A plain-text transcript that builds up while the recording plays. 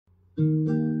Know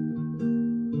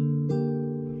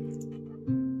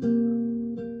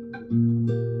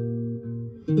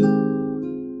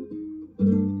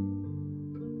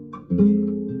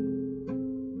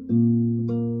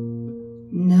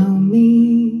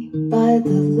me by the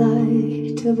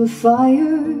light of a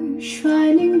fire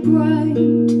shining bright.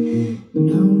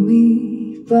 Know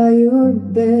me by your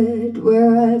bed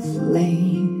where I've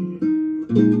lain.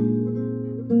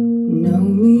 Know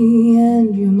me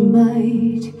and you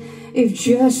might, if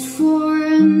just for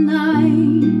a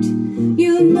night.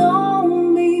 You know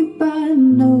me by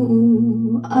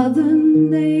no other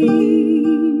name.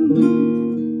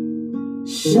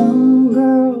 Some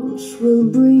girls will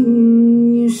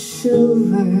bring you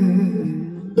silver,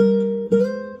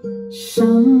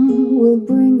 some will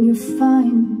bring you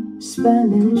fine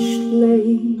Spanish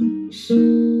lace.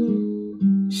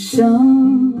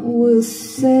 Some will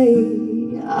say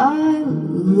I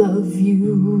love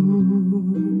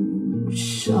you.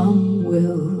 Some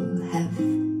will have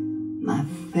my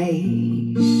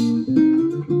face.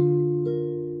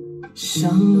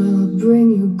 Some will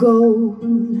bring you gold,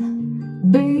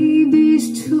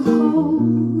 babies to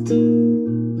hold.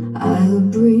 I'll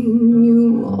bring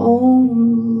you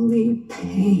only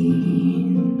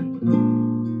pain.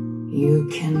 You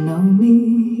can know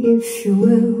me if you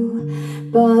will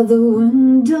by the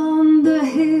wind on the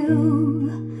hill.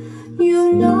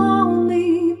 You know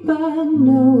me by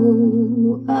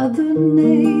no other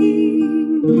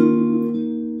name.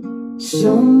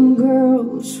 Some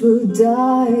girls will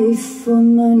die for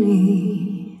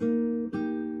money,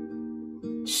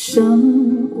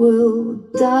 some will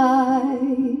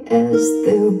die as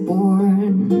they're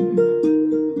born.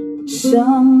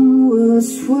 Some will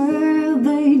swear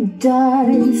they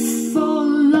die for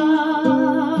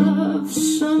love.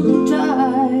 Some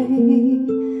die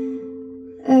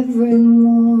every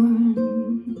morn.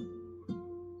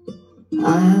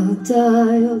 I'll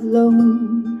die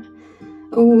alone,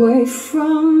 away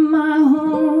from my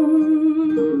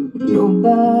home.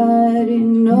 Nobody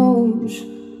knows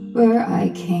where I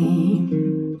came.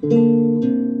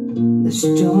 The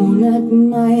stone at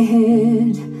my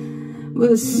head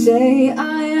will say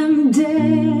I am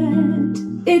dead.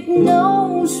 It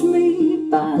knows me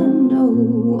by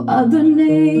no other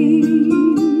name.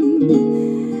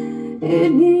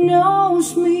 It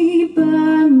knows me